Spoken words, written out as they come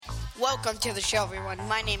Welcome to the show, everyone.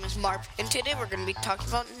 My name is Mark, and today we're going to be talking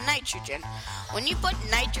about nitrogen. When you put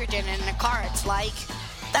nitrogen in a car, that's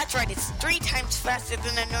right, it's 3 times faster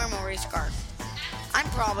than a normal race car. I'm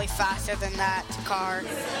probably faster than that car.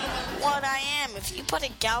 What I am, if you put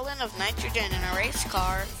a gallon of nitrogen in a race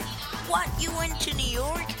car, what, you went to New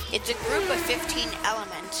York? It's a group of 15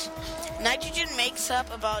 elements. Nitrogen makes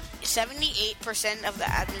up about 78% of the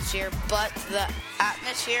atmosphere, but the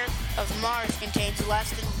atmosphere of Mars contains less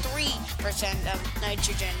than 3% of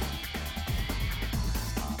nitrogen.